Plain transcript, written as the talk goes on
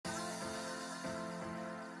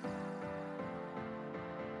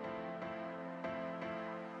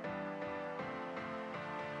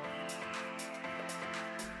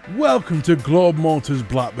Welcome to Globe Motors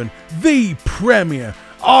Blackburn, the premier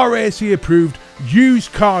RAC approved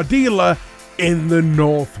used car dealer in the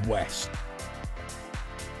Northwest.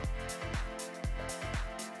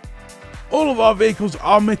 All of our vehicles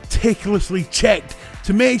are meticulously checked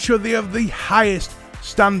to make sure they have the highest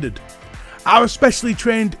standard. Our specially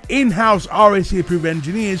trained in-house RAC approved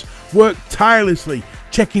engineers work tirelessly,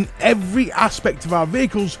 checking every aspect of our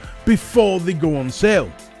vehicles before they go on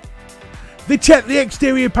sale. They check the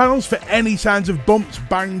exterior panels for any signs of bumps,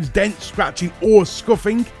 bangs, dents, scratching or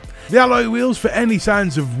scuffing, the alloy wheels for any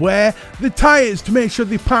signs of wear, the tyres to make sure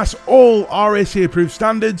they pass all RAC approved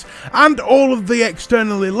standards, and all of the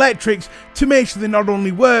external electrics to make sure they not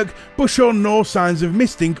only work but show no signs of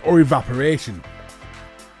misting or evaporation.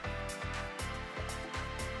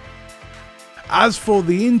 As for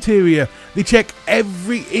the interior, they check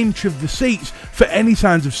every inch of the seats for any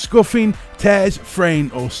signs of scuffing, tears, fraying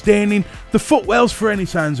or staining, the footwells for any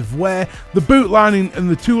signs of wear, the boot lining and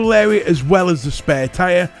the tool area as well as the spare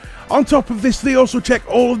tyre. On top of this, they also check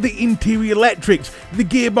all of the interior electrics, the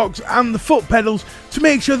gearbox and the foot pedals to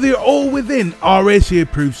make sure they are all within RAC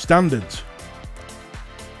approved standards.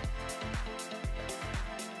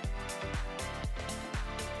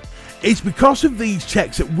 It's because of these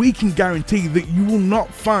checks that we can guarantee that you will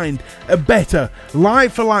not find a better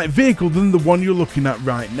like-for-like vehicle than the one you're looking at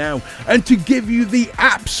right now. And to give you the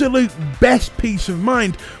absolute best peace of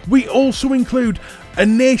mind, we also include a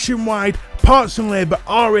nationwide parts and labour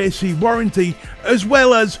RAC warranty as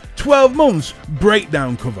well as 12 months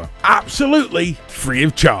breakdown cover. Absolutely free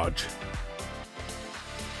of charge.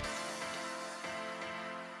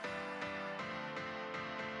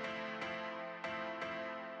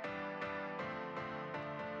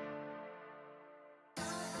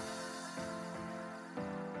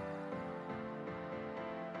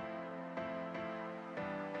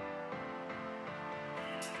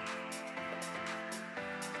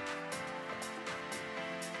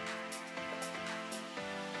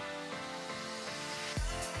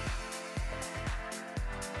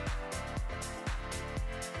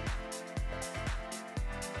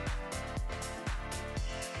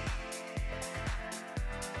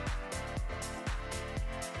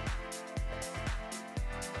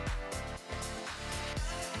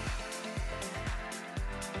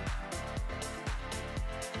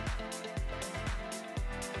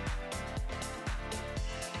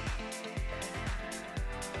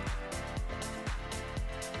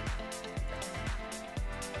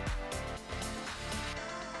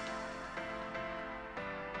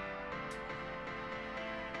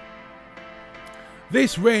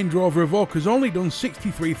 This Range Rover EVOQUE has only done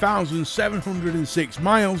 63,706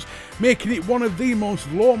 miles, making it one of the most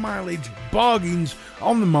low mileage bargains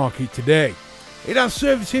on the market today. It has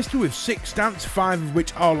service history with 6 stamps, 5 of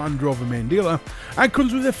which are Land Rover main dealer, and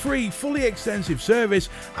comes with a free, fully extensive service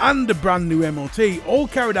and a brand new MOT, all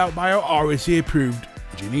carried out by our RAC approved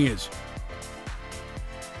engineers.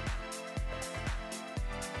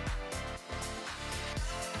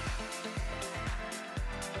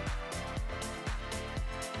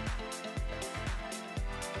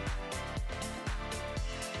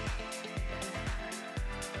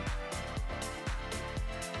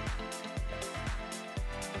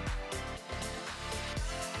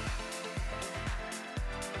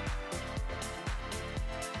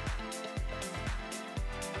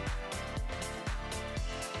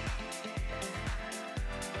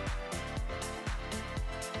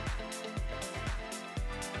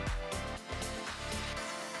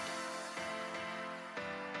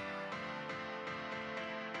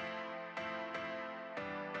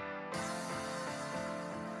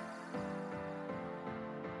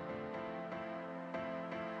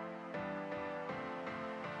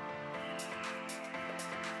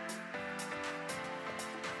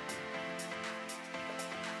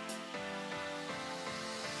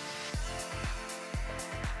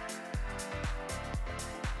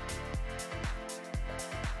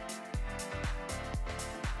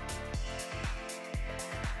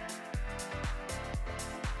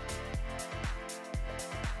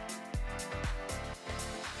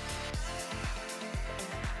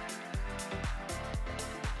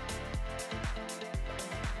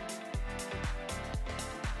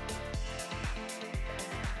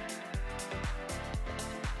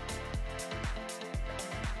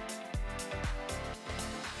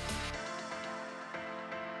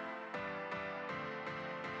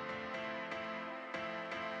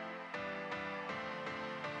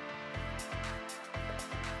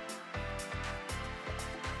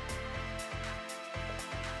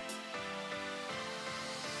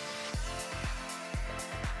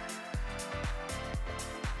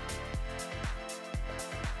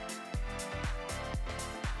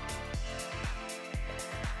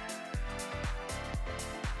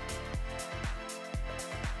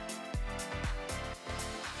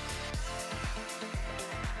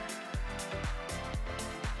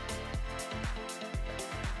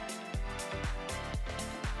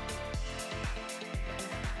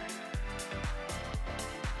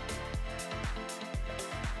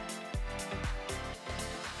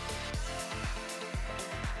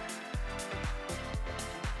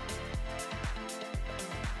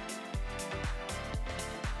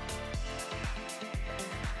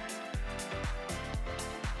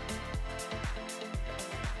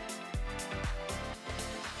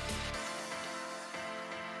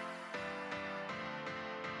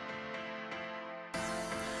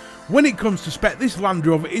 When it comes to spec, this Land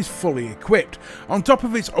Rover is fully equipped. On top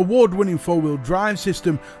of its award-winning four-wheel drive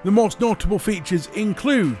system, the most notable features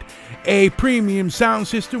include a premium sound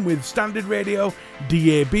system with standard radio,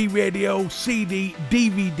 DAB radio, CD,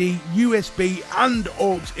 DVD, USB and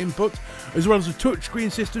aux input, as well as a touchscreen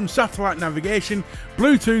system, satellite navigation,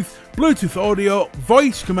 Bluetooth audio,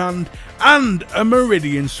 voice command and a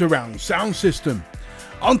Meridian surround sound system.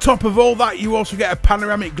 On top of all that, you also get a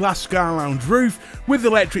panoramic glass sky lounge roof with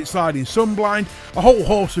electric sliding sunblind, a whole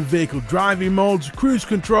host of vehicle driving modes, cruise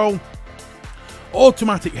control,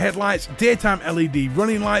 automatic headlights, daytime LED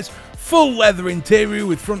running lights, full leather interior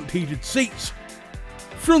with front heated seats,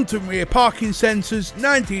 front and rear parking sensors,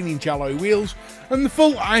 19-inch alloy wheels and the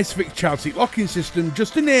full ISOFIX child seat locking system,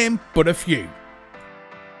 just to name but a few.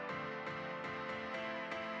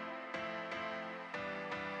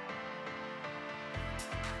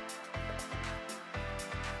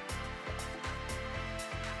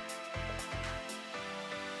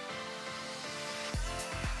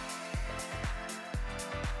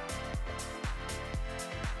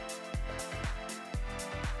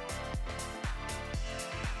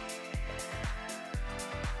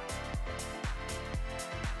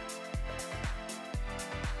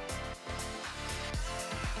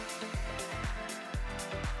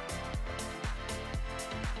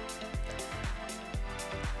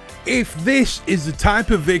 If this is the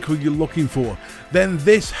type of vehicle you're looking for, then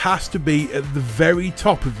this has to be at the very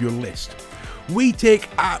top of your list. We take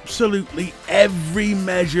absolutely every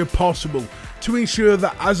measure possible to ensure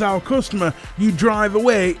that as our customer, you drive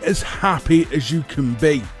away as happy as you can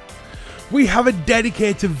be. We have a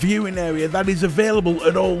dedicated viewing area that is available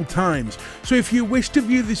at all times, so if you wish to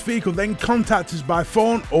view this vehicle, then contact us by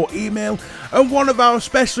phone or email and one of our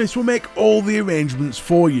specialists will make all the arrangements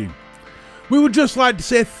for you. We would just like to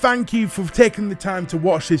say thank you for taking the time to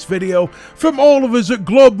watch this video. From all of us at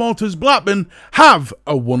Globe Motors Blackburn, have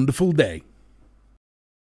a wonderful day.